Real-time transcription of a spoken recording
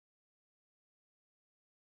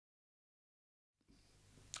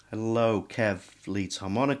Hello, Kev Leeds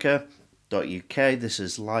Harmonica.uk. This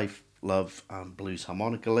is Life, Love and Blues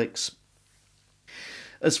Harmonica Licks.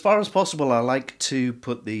 As far as possible, I like to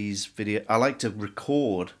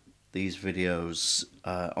record these videos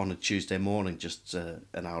on a Tuesday morning, just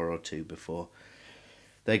an hour or two before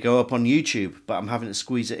they go up on YouTube. But I'm having to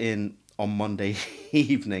squeeze it in on Monday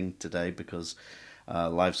evening today because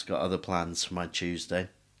life's got other plans for my Tuesday.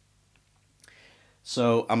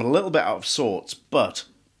 So I'm a little bit out of sorts, but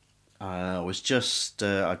I've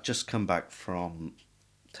just come back from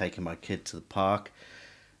taking my kid to the park,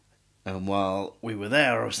 and while we were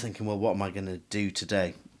there I was thinking, well, what am I going to do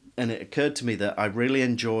today? And it occurred to me that I really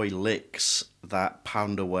enjoy licks that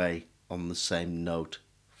pound away on the same note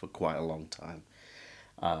for quite a long time.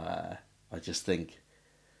 I just think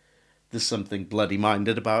there's something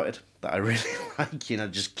bloody-minded about it that I really like,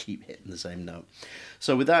 just keep hitting the same note.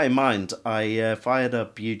 So with that in mind, I fired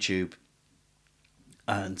up YouTube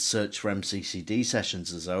and searched for MCCD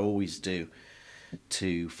sessions, as I always do,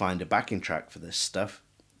 to find a backing track for this stuff.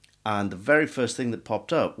 And the very first thing that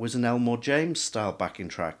popped up was an Elmore James style backing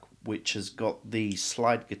track, which has got the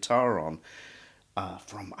slide guitar on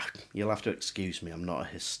from, you'll have to excuse me, I'm not a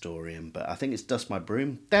historian, but I think it's Dust My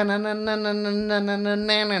Broom. And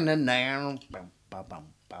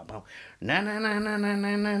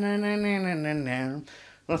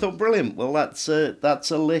I thought, brilliant, well that's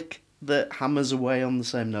a lick that hammers away on the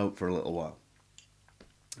same note for a little while.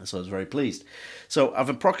 So I was very pleased. So I've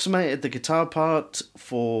approximated the guitar part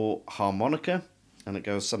for harmonica, and it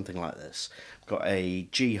goes something like this. I've got a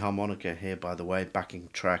G harmonica here, by the way. Backing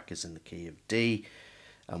track is in the key of D,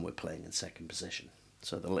 and we're playing in second position.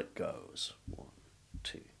 So the lick goes 1,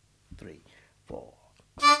 2, 3, 4.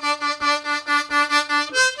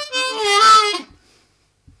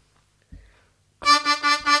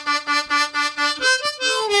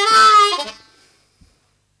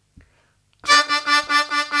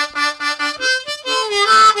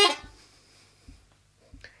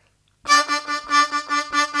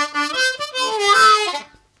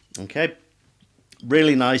 Okay,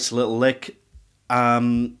 really nice little lick.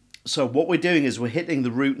 So what we're doing is we're hitting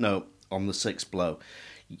the root note on the 6th blow.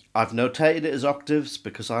 I've notated it as octaves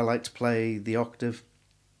because I like to play the octave.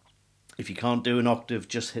 If you can't do an octave,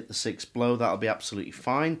 just hit the 6th blow. That'll be absolutely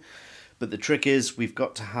fine. But the trick is we've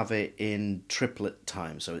got to have it in triplet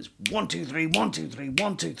time. So it's 1, 2, 3, 1, 2, 3,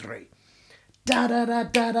 1, 2, 3. Da da da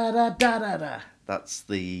da da da da da da. That's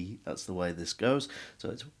the way this goes. So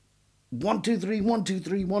it's 1, 2, 3, 1, 2,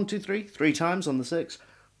 3, 1, 2, 3, 3 times on the 6.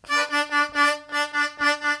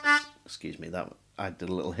 Excuse me, I did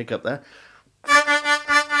a little hiccup there.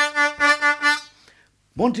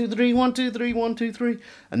 1, 2, 3, 1, 2, 3, 1, 2, 3.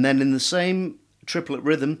 And then in the same triplet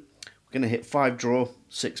rhythm, we're going to hit 5 draw,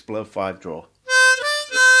 6 blow, 5 draw.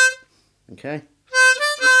 Okay?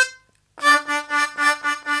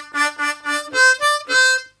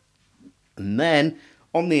 And then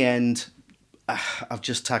on the end, I've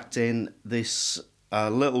just tacked in this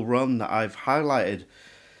little run that I've highlighted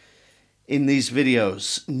in these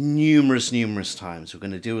videos numerous times. We're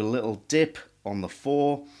going to do a little dip on the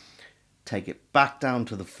 4, take it back down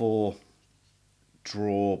to the 4,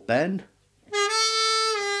 draw, bend,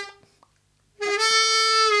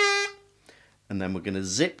 and then we're going to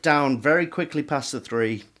zip down very quickly past the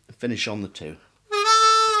 3 and finish on the 2.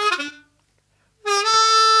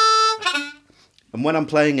 And when I'm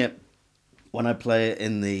playing it, when I play it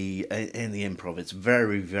in the improv, it's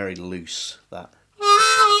very loose. That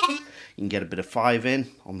you can get a bit of 5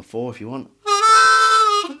 in on the 4 if you want,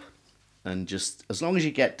 and just as long as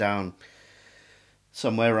you get down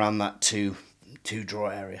somewhere around that 2 draw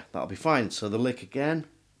area, that'll be fine. So the lick again.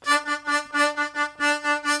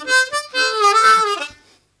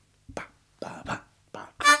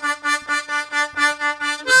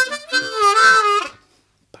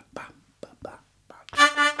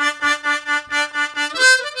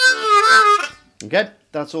 Okay,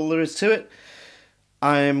 that's all there is to it.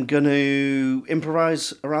 I'm going to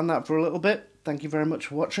improvise around that for a little bit. Thank you very much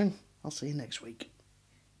for watching. I'll see you next week.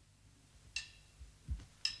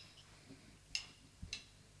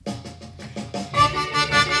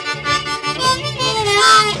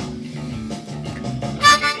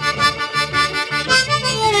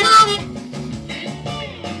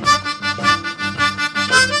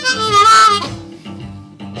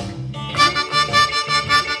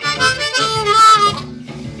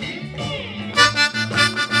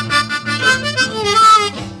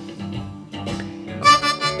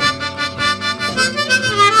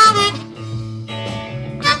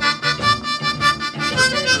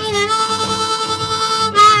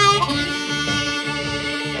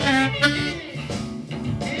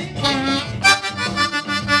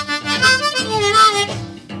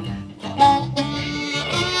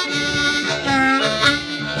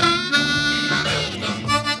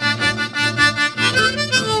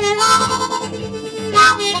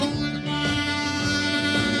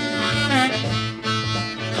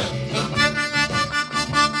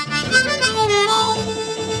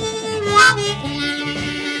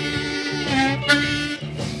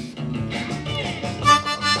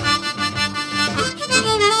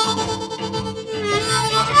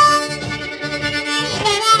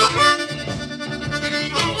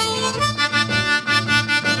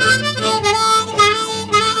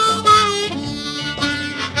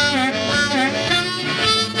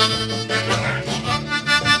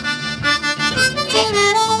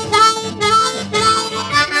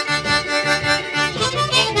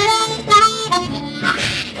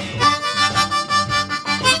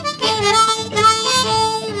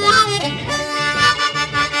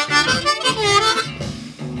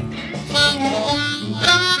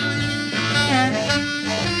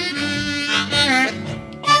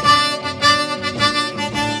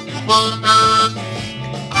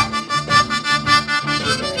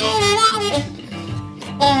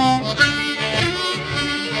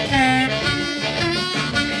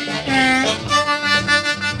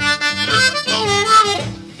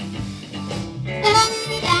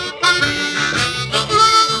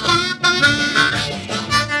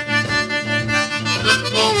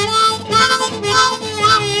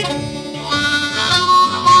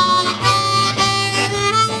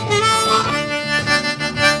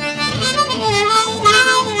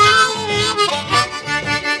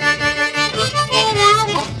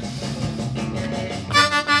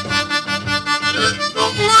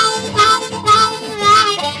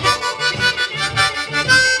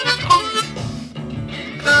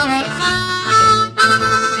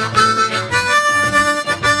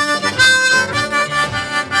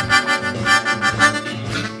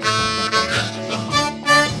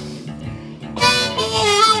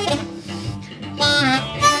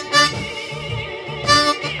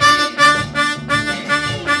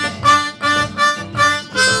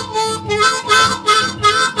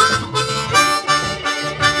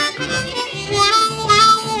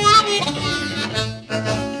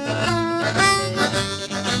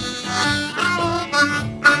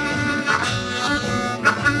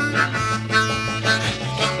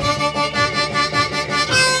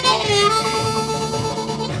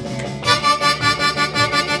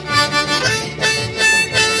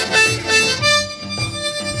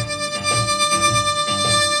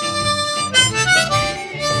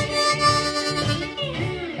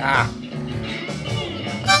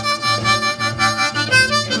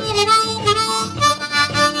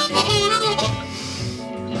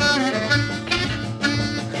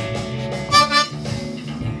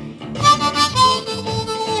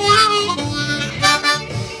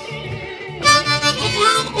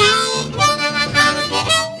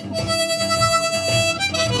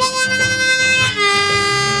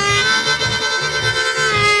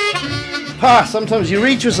 Ha! Sometimes you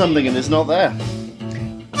reach for something and it's not there.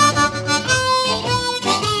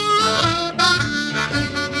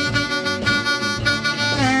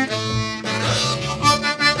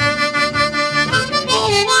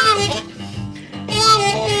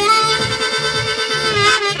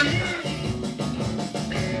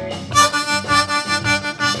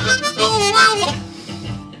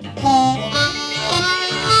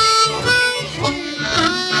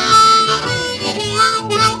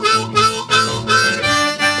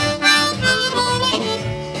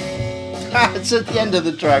 It's at the end of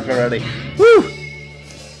the track already. Woo!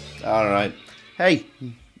 Alright. Hey,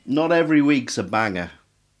 not every week's a banger.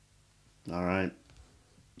 Alright.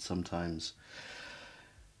 Sometimes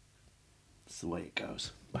it's the way it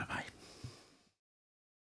goes. Bye bye.